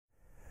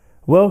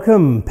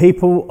Welcome,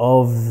 people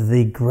of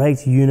the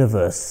great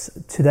universe.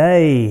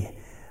 Today,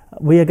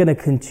 we are going to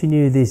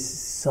continue this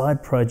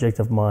side project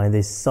of mine,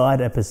 these side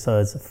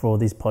episodes for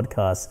this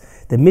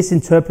podcast, the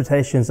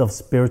misinterpretations of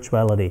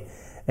spirituality.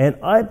 And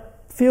I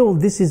feel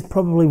this is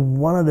probably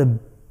one of the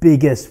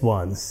biggest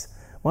ones,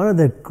 one of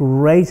the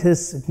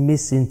greatest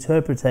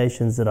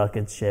misinterpretations that I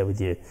could share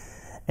with you.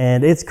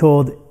 And it's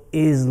called,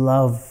 Is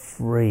Love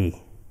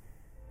Free?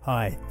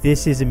 Hi,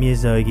 this is Amir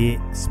Zoghi,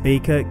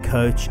 speaker,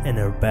 coach, and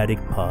aerobatic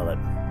pilot.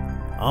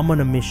 I'm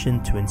on a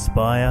mission to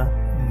inspire,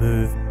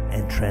 move,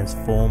 and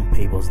transform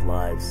people's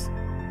lives.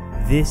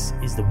 This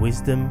is the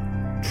Wisdom,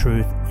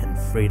 Truth, and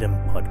Freedom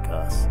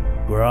podcast,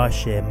 where I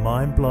share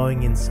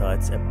mind-blowing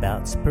insights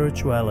about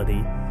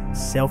spirituality,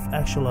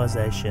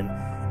 self-actualization,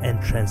 and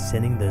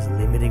transcending those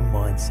limiting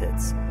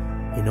mindsets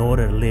in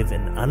order to live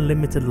an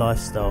unlimited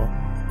lifestyle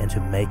and to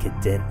make a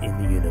dent in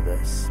the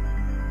universe.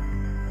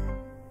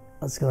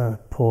 I was going to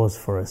pause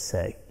for a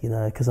sec,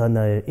 because I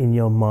know in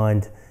your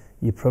mind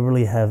you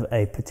probably have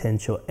a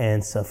potential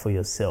answer for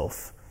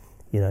yourself.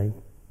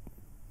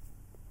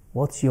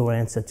 What's your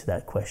answer to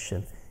that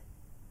question?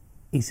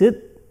 Is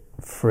it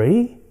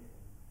free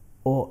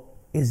or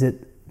is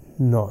it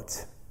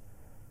not?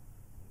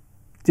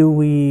 Do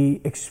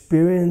we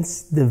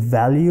experience the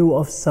value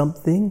of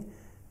something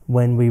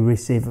when we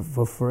receive it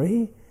for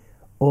free?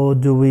 Or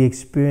do we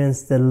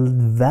experience the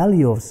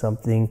value of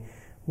something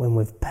when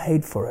we've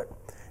paid for it?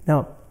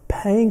 Now,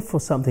 paying for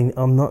something,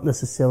 I'm not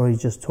necessarily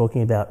just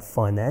talking about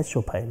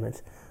financial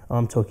payment.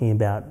 I'm talking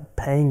about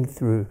paying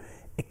through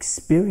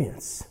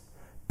experience,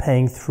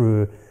 paying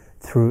through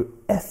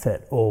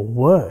effort or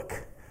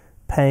work,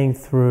 paying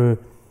through,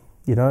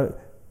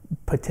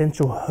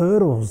 potential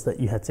hurdles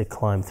that you had to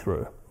climb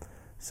through.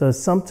 So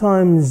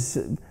sometimes,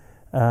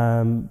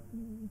 the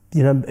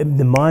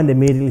mind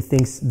immediately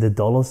thinks the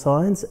dollar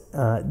signs.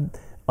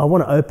 I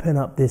want to open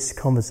up this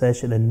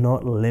conversation and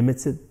not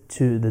limit it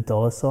to the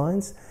dollar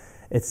signs.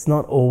 It's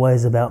not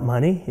always about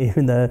money,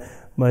 even though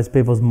most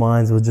people's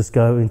minds will just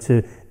go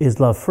into, is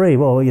love free?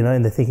 Well,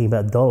 and they're thinking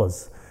about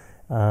dollars.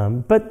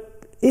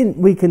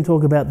 We can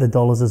talk about the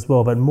dollars as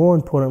well, but more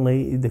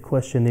importantly, the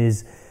question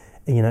is,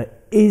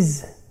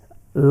 is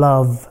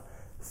love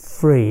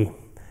free?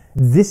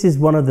 This is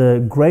one of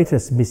the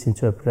greatest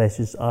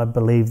misinterpretations I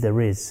believe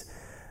there is,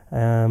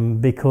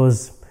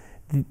 because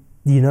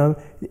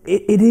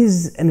it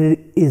is and it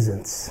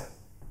isn't.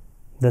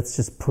 Let's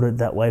just put it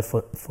that way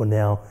for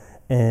now,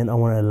 and I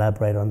want to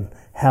elaborate on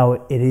how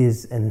it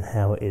is and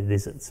how it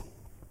isn't.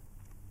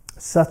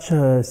 Such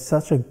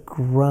a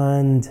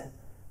grand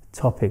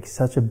topic,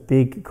 such a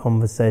big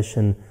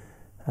conversation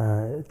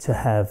to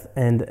have,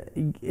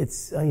 and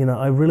it's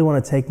I really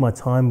want to take my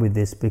time with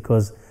this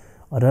because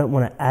I don't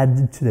want to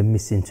add to the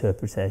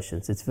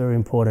misinterpretations. It's very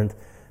important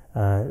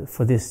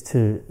for this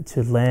to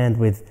land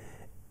with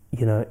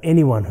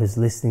anyone who's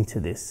listening to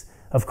this.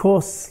 Of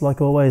course,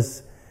 like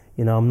always,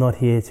 I'm not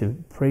here to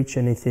preach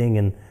anything,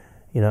 and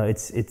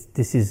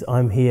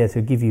I'm here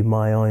to give you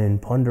my own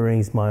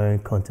ponderings, my own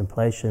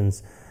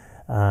contemplations,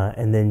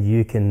 and then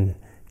you can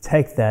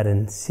take that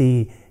and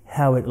see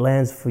how it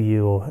lands for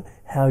you or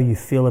how you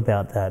feel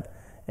about that,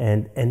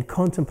 and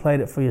contemplate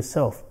it for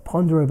yourself,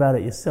 ponder about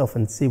it yourself,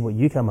 and see what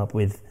you come up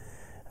with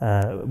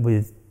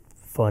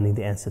finding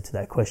the answer to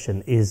that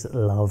question: is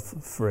love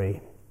free?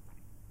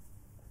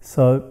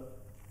 So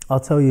I'll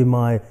tell you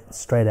my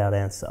straight out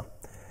answer.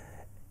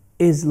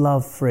 Is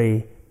love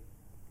free?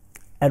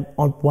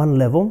 On one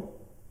level,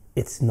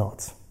 it's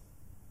not.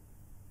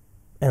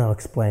 And I'll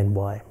explain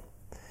why.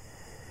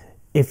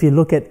 If you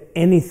look at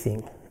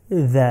anything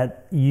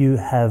that you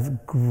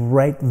have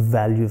great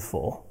value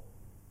for,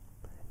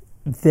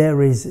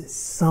 there is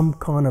some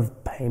kind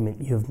of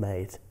payment you've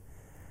made.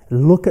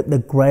 Look at the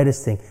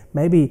greatest thing.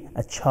 Maybe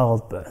a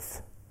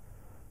childbirth.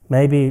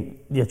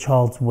 Maybe your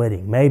child's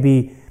wedding.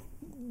 Maybe,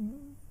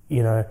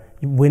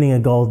 winning a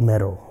gold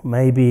medal.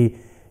 Maybe,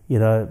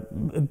 a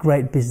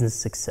great business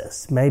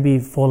success. Maybe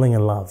falling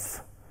in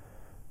love.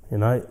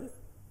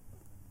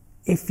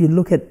 If you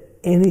look at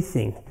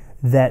anything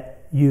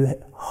that you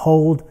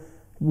hold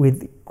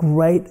with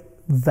great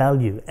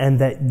value and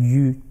that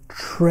you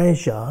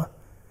treasure,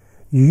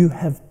 you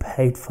have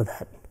paid for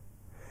that.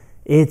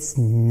 It's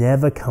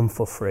never come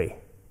for free.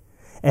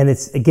 And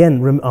it's,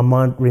 again, I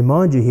might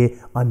remind you here,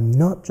 I'm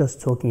not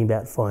just talking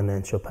about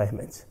financial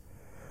payments.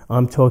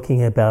 I'm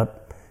talking about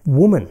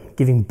woman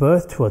giving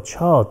birth to a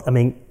child. I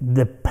mean,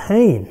 the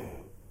pain,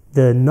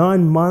 the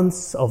 9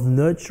 months of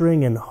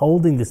nurturing and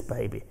holding this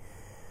baby,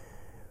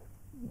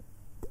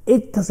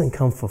 it doesn't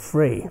come for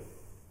free.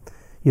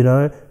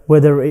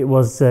 Whether it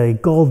was a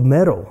gold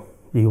medal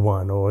you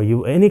won or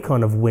any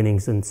kind of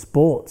winnings in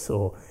sports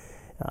or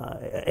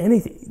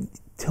anything,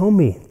 tell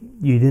me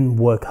you didn't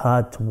work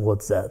hard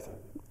towards that.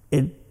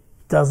 It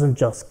doesn't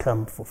just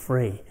come for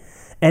free.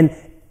 And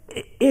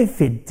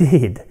if it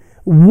did,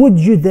 would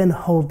you then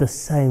hold the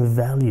same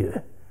value?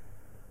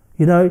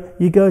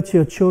 You go to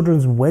your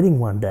children's wedding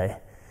one day.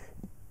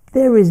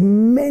 There is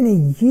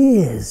many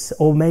years,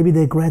 or maybe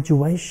their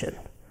graduation.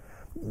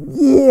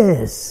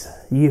 years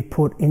you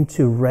put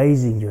into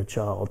raising your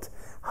child,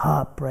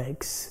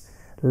 heartbreaks,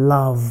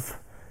 love,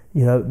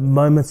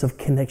 moments of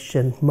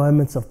connection,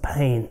 moments of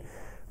pain.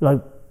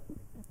 Like,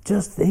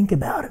 just think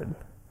about it,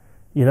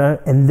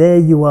 and there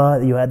you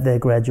are, you're at their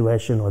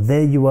graduation, or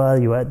there you are,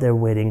 you're at their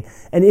wedding.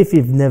 And if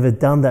you've never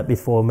done that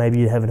before, maybe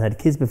you haven't had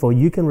kids before,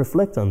 you can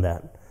reflect on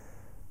that.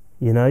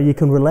 You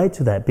can relate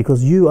to that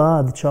because you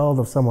are the child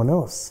of someone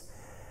else.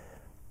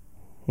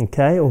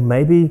 Okay? Or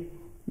maybe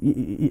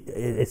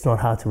it's not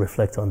hard to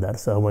reflect on that,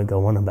 so I won't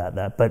go on about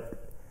that.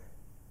 But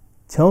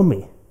tell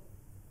me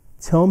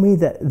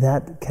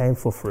that came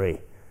for free,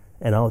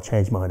 and I'll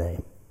change my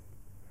name.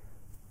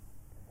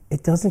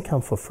 It doesn't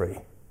come for free.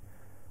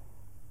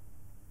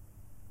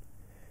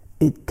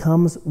 It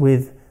comes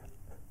with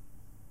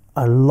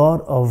a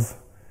lot of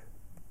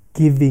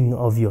giving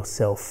of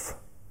yourself.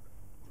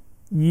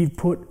 You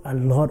put a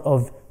lot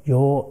of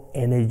your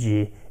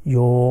energy,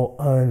 your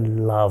own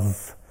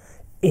love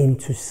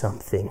into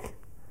something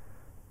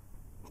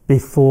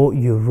before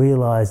you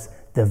realize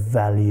the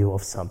value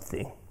of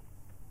something.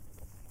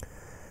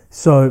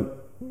 So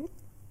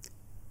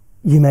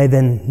you may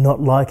then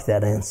not like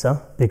that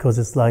answer because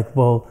it's like,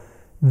 well,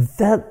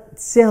 that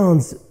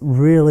sounds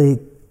really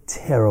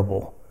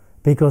terrible.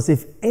 Because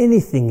if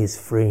anything is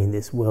free in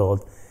this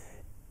world,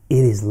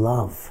 it is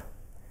love.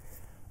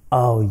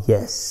 Oh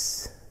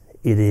yes,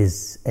 it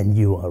is, and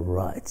you are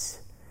right.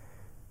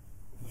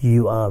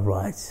 You are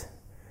right.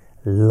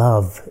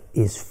 Love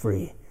is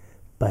free,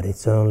 but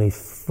it's only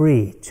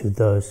free to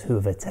those who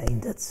have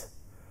attained it.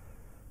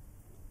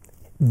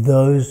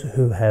 Those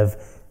who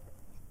have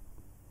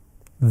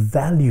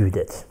valued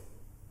it.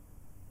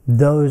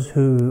 Those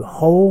who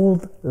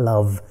hold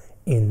love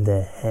in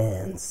their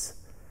hands.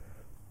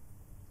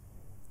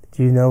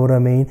 Do you know what I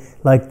mean?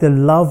 Like the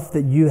love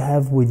that you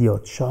have with your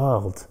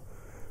child.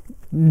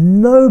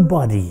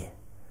 Nobody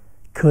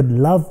could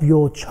love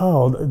your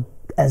child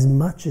as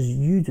much as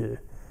you do.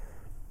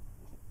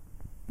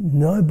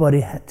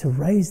 Nobody had to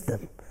raise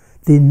them.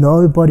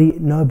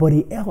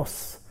 Nobody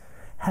else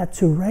had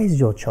to raise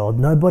your child.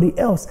 Nobody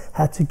else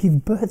had to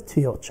give birth to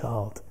your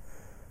child.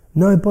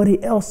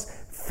 Nobody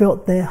else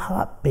felt their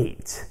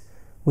heartbeat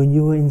when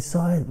you were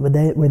inside,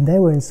 when they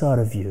were inside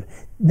of you.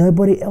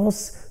 Nobody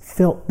else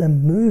felt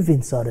them move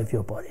inside of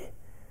your body.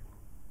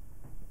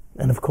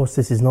 And of course,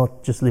 this is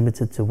not just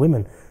limited to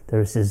women.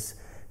 This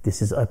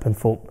is open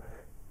for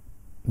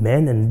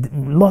men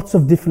and lots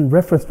of different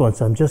reference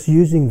points. I'm just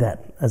using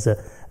that as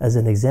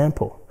an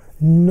example.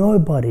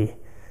 Nobody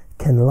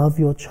can love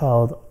your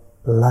child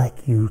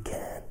like you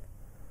can,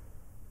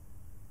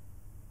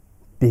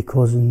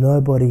 because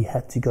nobody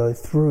had to go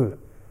through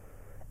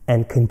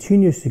and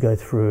continues to go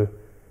through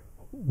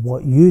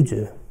what you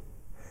do.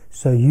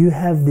 So you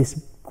have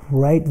this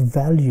great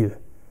value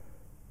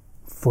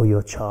for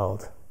your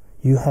child.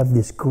 You have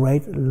this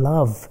great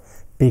love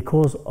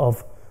because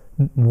of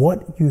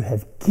what you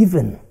have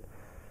given.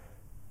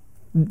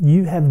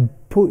 You have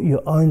put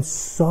your own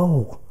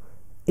soul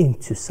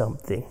into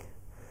something,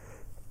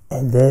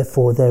 and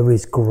therefore there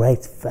is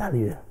great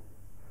value.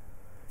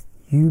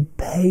 You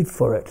paid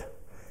for it,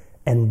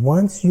 and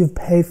once you've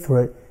paid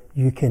for it,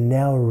 you can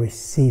now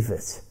receive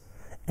it.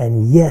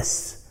 And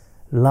yes,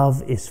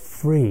 love is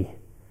free,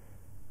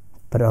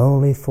 but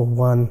only for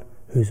one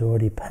who's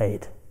already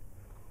paid.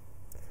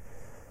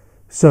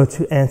 So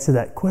to answer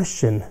that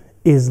question,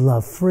 is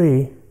love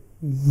free?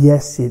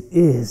 Yes, it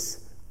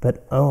is,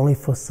 but only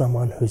for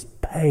someone who's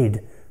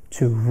paid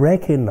to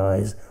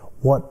recognize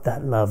what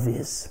that love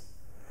is.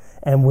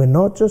 And we're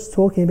not just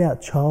talking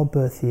about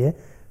childbirth here.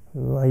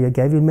 I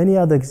gave you many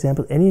other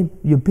examples.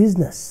 Your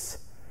business,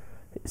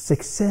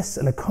 success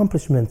and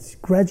accomplishments,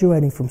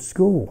 graduating from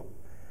school,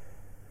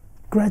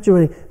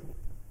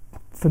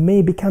 for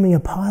me, becoming a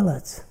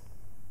pilot.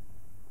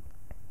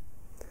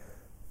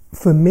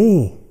 For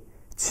me,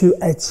 to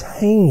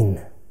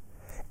attain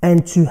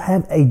and to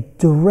have a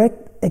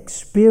direct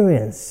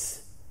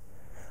experience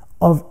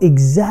of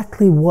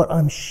exactly what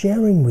I'm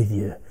sharing with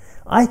you.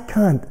 I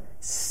can't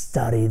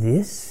study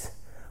this.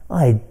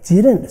 I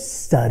didn't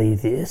study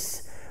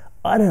this.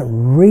 I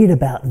don't read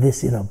about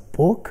this in a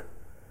book.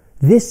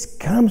 This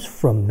comes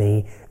from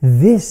me.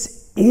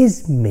 This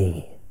is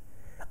me.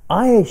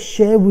 I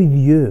share with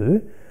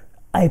you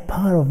a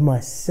part of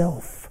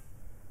myself.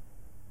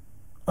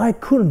 I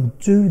couldn't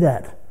do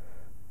that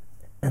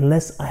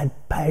unless I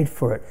had paid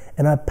for it.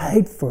 And I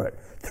paid for it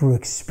through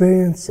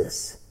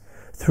experiences,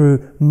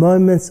 through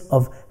moments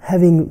of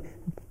having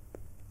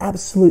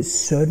absolute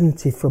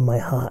certainty from my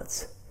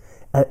heart,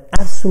 an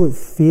absolute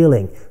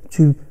feeling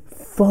to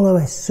follow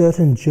a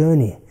certain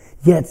journey.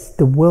 Yet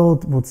the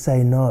world would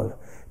say no.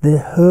 The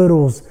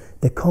hurdles,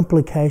 the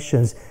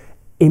complications,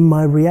 in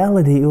my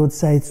reality, it would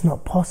say it's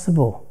not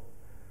possible.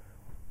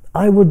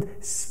 I would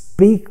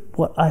speak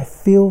what I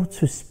feel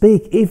to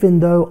speak, even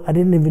though I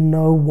didn't even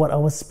know what I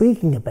was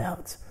speaking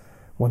about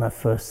when I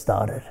first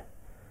started.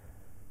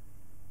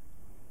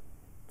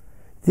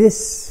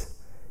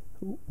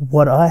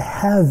 What I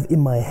have in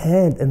my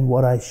hand and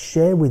what I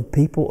share with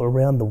people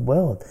around the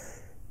world,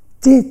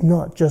 did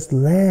not just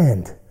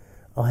land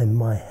in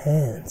my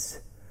hands.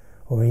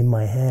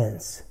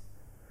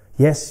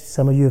 Yes,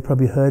 some of you have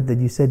probably heard that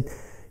you said,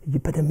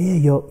 but Amir,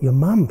 your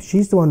mum,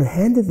 she's the one who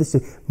handed this to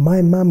me.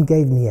 My mum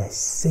gave me a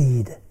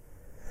seed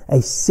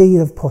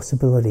of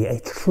possibility, a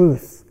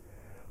truth.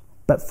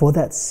 But for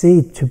that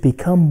seed to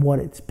become what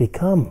it's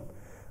become,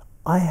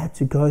 I had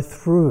to go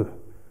through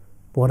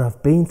what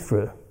I've been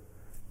through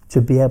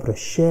to be able to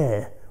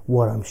share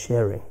what I'm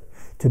sharing,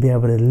 to be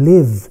able to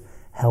live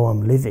how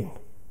I'm living,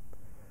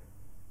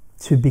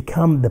 to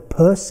become the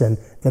person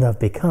that I've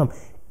become.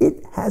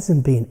 It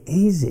hasn't been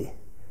easy,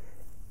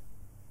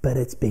 but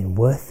it's been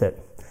worth it.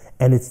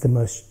 And it's the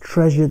most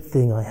treasured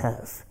thing I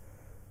have.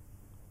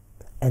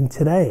 And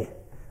today,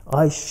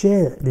 I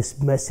share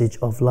this message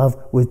of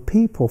love with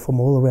people from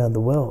all around the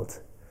world.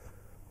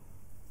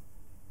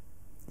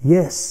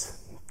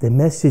 Yes, the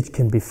message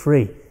can be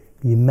free.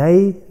 You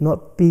may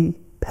not be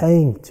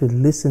paying to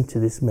listen to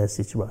this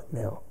message right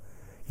now.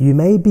 You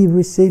may be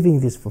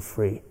receiving this for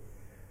free.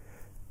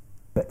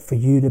 But for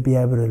you to be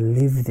able to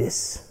live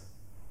this,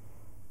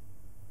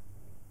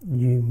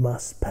 you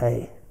must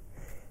pay.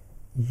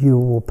 You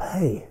will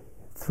pay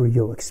through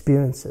your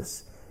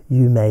experiences.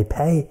 You may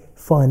pay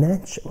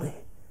financially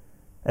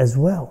as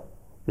well.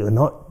 We're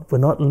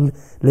not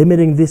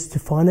limiting this to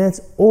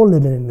finance or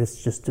limiting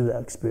this just to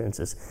our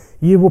experiences.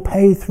 You will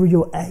pay through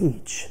your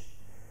age.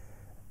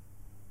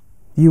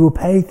 You will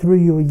pay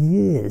through your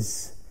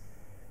years.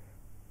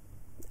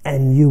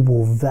 And you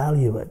will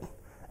value it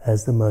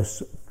as the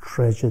most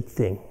treasured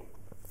thing.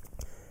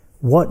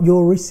 What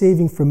you're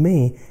receiving from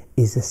me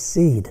is a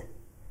seed.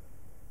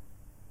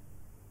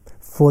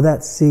 For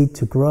that seed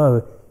to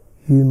grow,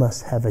 you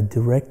must have a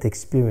direct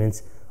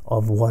experience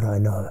of what I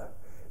know.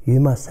 You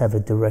must have a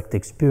direct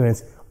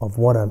experience of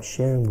what I'm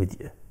sharing with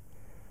you.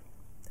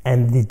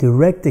 And the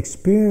direct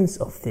experience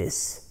of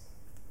this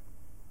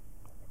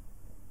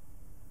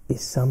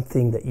is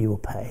something that you will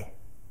pay.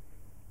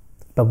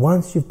 But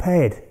once you've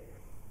paid,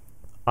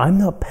 I'm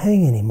not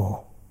paying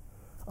anymore.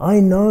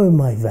 I know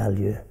my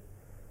value.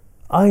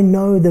 I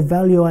know the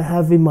value I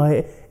have in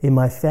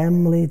my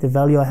family, the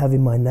value I have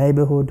in my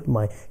neighborhood,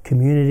 my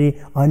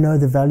community. I know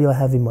the value I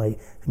have in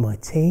my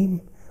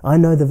team. I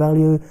know the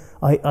value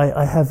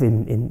I have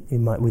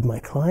with my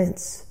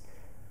clients.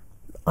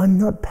 I'm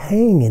not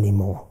paying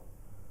anymore.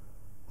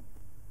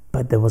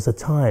 But there was a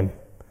time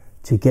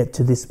to get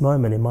to this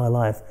moment in my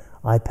life,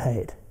 I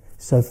paid.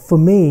 So for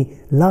me,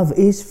 love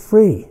is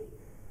free.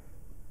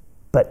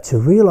 But to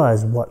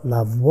realize what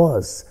love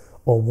was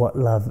or what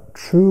love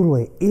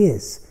truly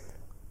is,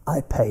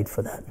 I paid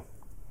for that.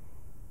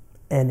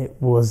 And it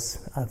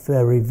was a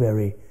very,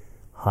 very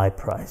high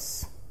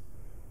price.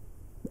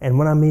 And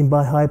when I mean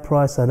by high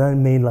price, I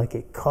don't mean like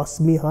it cost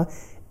me high.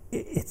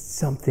 It's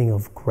something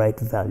of great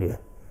value.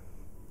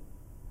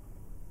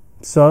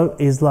 So,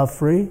 is love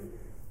free?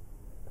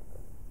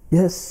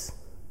 Yes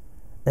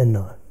and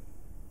no.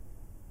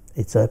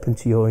 It's open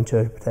to your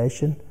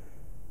interpretation.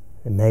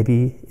 And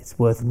maybe it's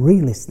worth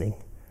re-listening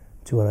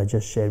to what I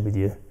just shared with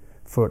you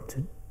for it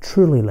to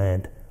truly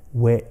land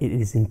where it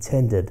is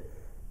intended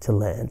to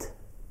land,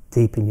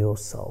 deep in your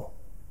soul.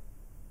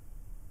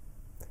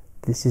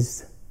 This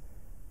is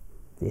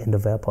the end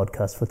of our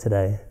podcast for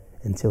today.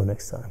 Until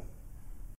next time.